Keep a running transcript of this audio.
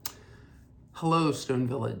Hello, Stone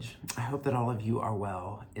Village. I hope that all of you are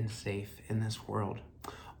well and safe in this world.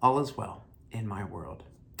 All is well in my world.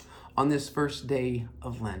 On this first day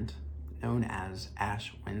of Lent, known as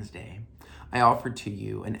Ash Wednesday, I offer to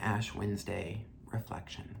you an Ash Wednesday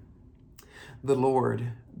reflection. The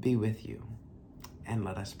Lord be with you, and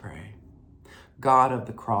let us pray. God of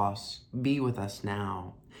the cross, be with us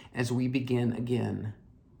now as we begin again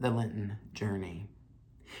the Lenten journey.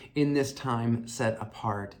 In this time set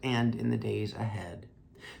apart and in the days ahead,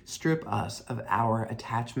 strip us of our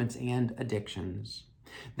attachments and addictions,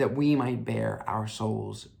 that we might bear our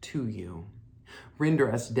souls to you. Render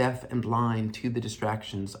us deaf and blind to the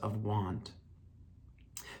distractions of want,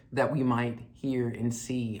 that we might hear and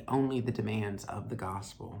see only the demands of the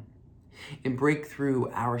gospel, and break through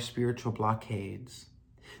our spiritual blockades,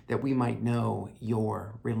 that we might know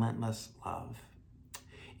your relentless love.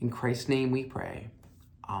 In Christ's name we pray.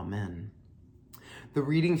 Amen. The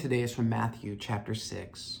reading today is from Matthew chapter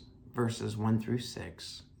 6, verses 1 through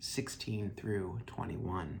 6, 16 through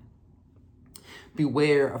 21.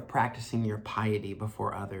 Beware of practicing your piety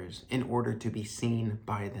before others in order to be seen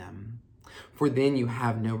by them, for then you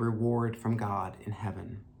have no reward from God in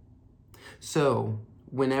heaven. So,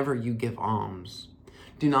 whenever you give alms,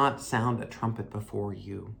 do not sound a trumpet before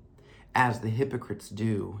you, as the hypocrites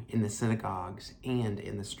do in the synagogues and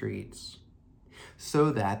in the streets, so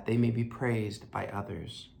that they may be praised by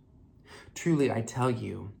others. Truly, I tell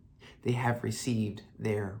you, they have received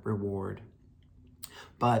their reward.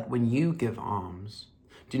 But when you give alms,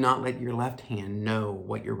 do not let your left hand know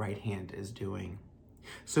what your right hand is doing,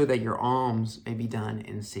 so that your alms may be done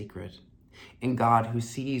in secret, and God, who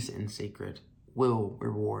sees in secret, will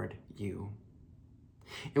reward you.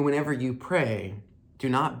 And whenever you pray, do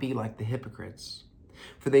not be like the hypocrites,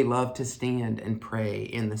 for they love to stand and pray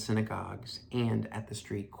in the synagogues and at the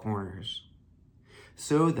street corners,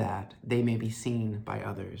 so that they may be seen by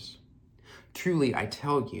others. Truly, I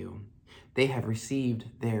tell you, they have received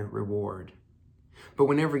their reward. But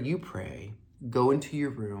whenever you pray, go into your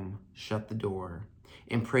room, shut the door,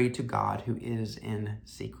 and pray to God who is in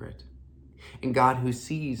secret. And God who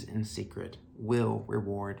sees in secret will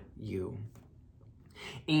reward you.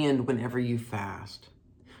 And whenever you fast,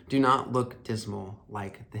 do not look dismal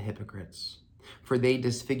like the hypocrites, for they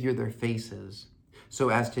disfigure their faces so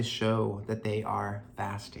as to show that they are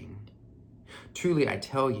fasting. Truly, I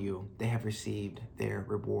tell you, they have received their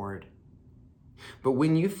reward. But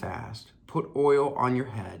when you fast, put oil on your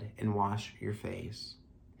head and wash your face,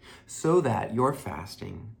 so that your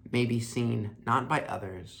fasting may be seen not by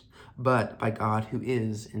others, but by God who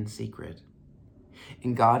is in secret.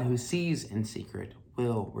 And God who sees in secret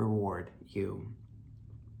will reward you.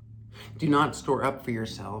 Do not store up for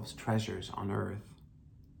yourselves treasures on earth,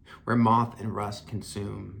 where moth and rust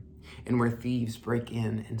consume, and where thieves break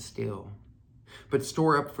in and steal. But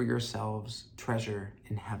store up for yourselves treasure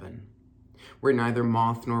in heaven, where neither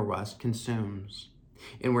moth nor rust consumes,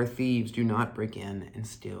 and where thieves do not break in and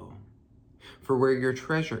steal. For where your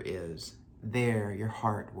treasure is, there your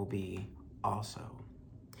heart will be also.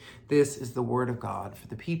 This is the word of God for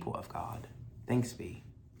the people of God. Thanks be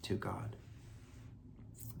to God.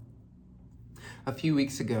 A few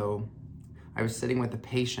weeks ago, I was sitting with a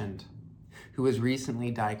patient who was recently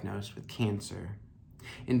diagnosed with cancer.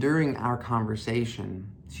 And during our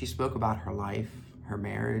conversation, she spoke about her life, her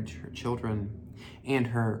marriage, her children, and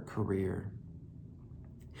her career.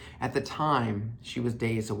 At the time, she was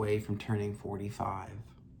days away from turning 45.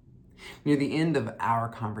 Near the end of our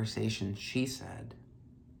conversation, she said,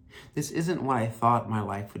 "This isn't what I thought my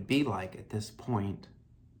life would be like at this point.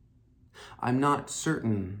 I'm not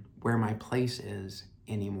certain where my place is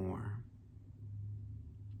anymore."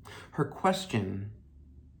 Her question,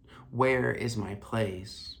 "Where is my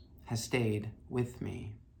place?" has stayed with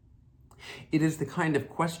me. It is the kind of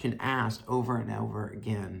question asked over and over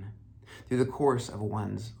again through the course of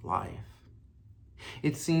one's life.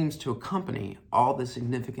 It seems to accompany all the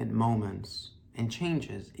significant moments and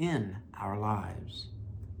changes in our lives.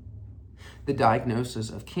 The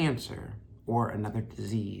diagnosis of cancer or another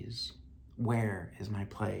disease, where is my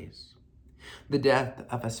place? The death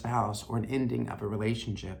of a spouse or an ending of a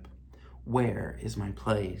relationship, where is my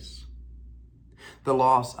place? The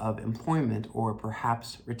loss of employment or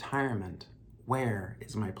perhaps retirement, where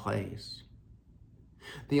is my place?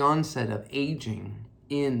 The onset of aging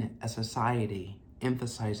in a society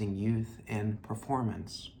emphasizing youth and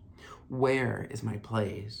performance, where is my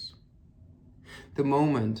place? The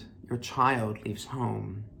moment your child leaves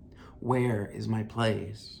home, where is my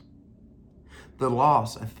place? The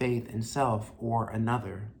loss of faith in self or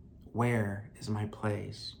another, where is my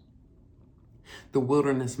place? The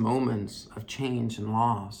wilderness moments of change and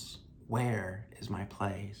loss, where is my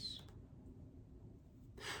place?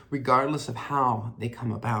 Regardless of how they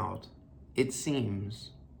come about, it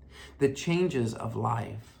seems the changes of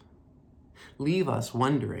life leave us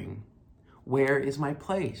wondering, where is my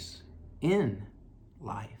place in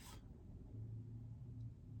life?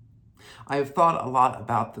 I have thought a lot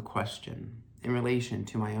about the question in relation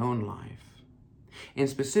to my own life, and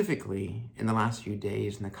specifically in the last few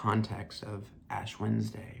days in the context of Ash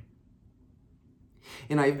Wednesday.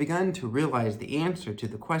 And I've begun to realize the answer to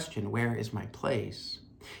the question, where is my place,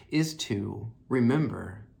 is to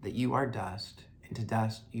remember that you are dust, and to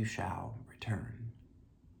dust you shall return.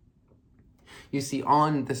 You see,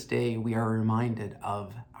 on this day, we are reminded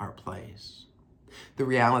of our place, the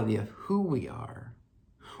reality of who we are,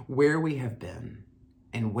 where we have been,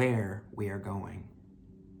 and where we are going.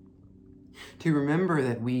 To remember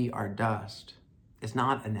that we are dust is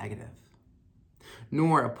not a negative,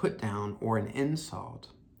 nor a put down or an insult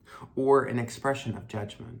or an expression of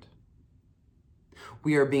judgment.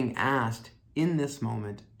 We are being asked in this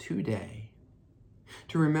moment today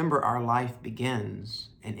to remember our life begins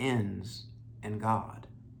and ends in God.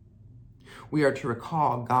 We are to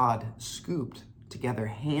recall God scooped together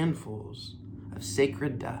handfuls of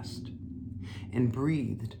sacred dust and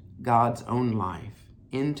breathed God's own life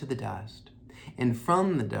into the dust, and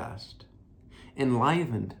from the dust,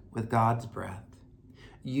 enlivened with God's breath,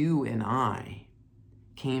 you and I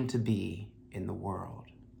came to be in the world.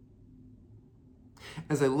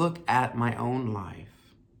 As I look at my own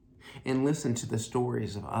life and listen to the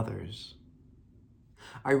stories of others,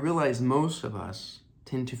 I realize most of us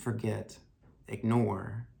tend to forget,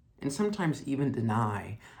 ignore, and sometimes even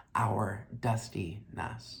deny our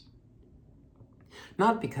dustiness.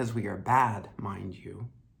 Not because we are bad, mind you,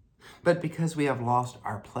 but because we have lost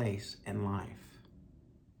our place in life.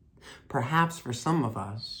 Perhaps for some of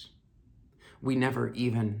us, we never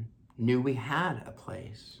even knew we had a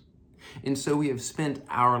place. And so we have spent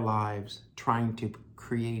our lives trying to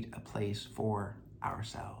create a place for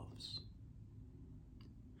ourselves.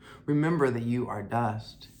 Remember that you are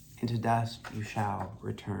dust, and to dust you shall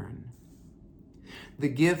return. The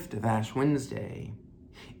gift of Ash Wednesday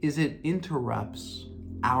is it interrupts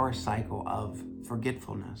our cycle of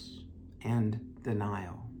forgetfulness and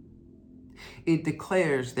denial. It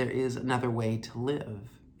declares there is another way to live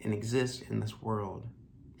and exist in this world,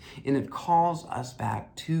 and it calls us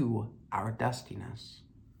back to our dustiness.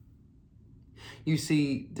 You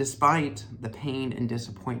see, despite the pain and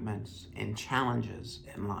disappointments and challenges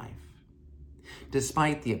in life,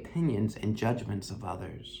 despite the opinions and judgments of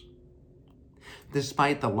others,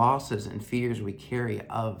 despite the losses and fears we carry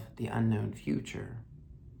of the unknown future,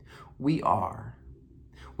 we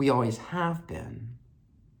always have been,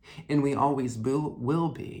 and we always will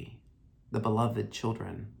be the beloved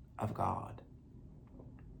children of God.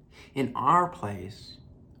 In our place,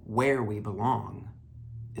 where we belong,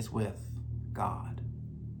 is with God.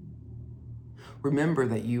 Remember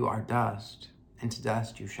that you are dust, and to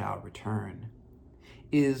dust you shall return,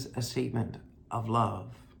 is a statement of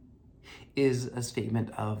love, is a statement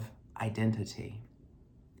of identity,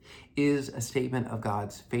 is a statement of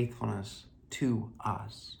God's faithfulness to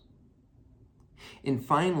us. And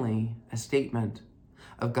finally, a statement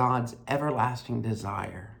of God's everlasting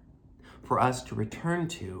desire for us to return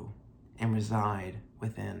to and reside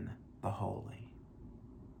within the holy.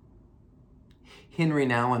 Henry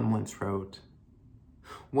Nouwen once wrote,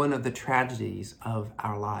 "One of the tragedies of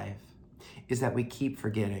our life is that we keep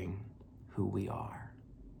forgetting who we are.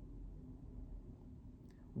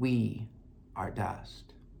 We are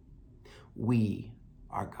dust. We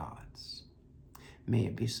are God's. May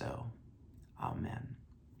it be so. Amen."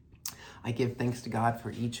 I give thanks to God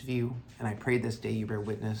for each of you, and I pray this day you bear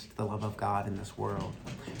witness to the love of God in this world.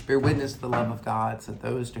 Bear witness to the love of God, so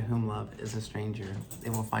those to whom love is a stranger,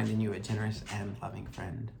 they will find in you a generous and loving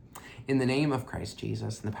friend. In the name of Christ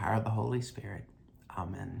Jesus and the power of the Holy Spirit,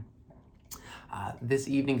 amen. This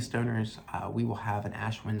evening, Stoners, we will have an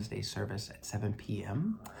Ash Wednesday service at 7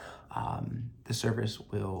 p.m. The service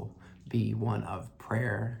will be one of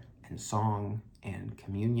prayer and song and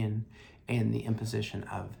communion and the imposition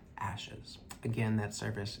of ashes. Again, that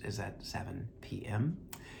service is at 7 p.m.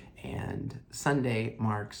 and Sunday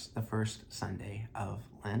marks the first Sunday of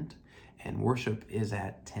Lent, and worship is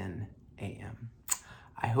at 10 a.m.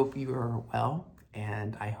 I hope you are well,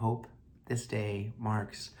 and I hope this day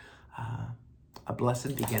marks a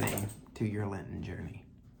blessed beginning to your Lenten journey.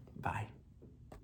 Bye.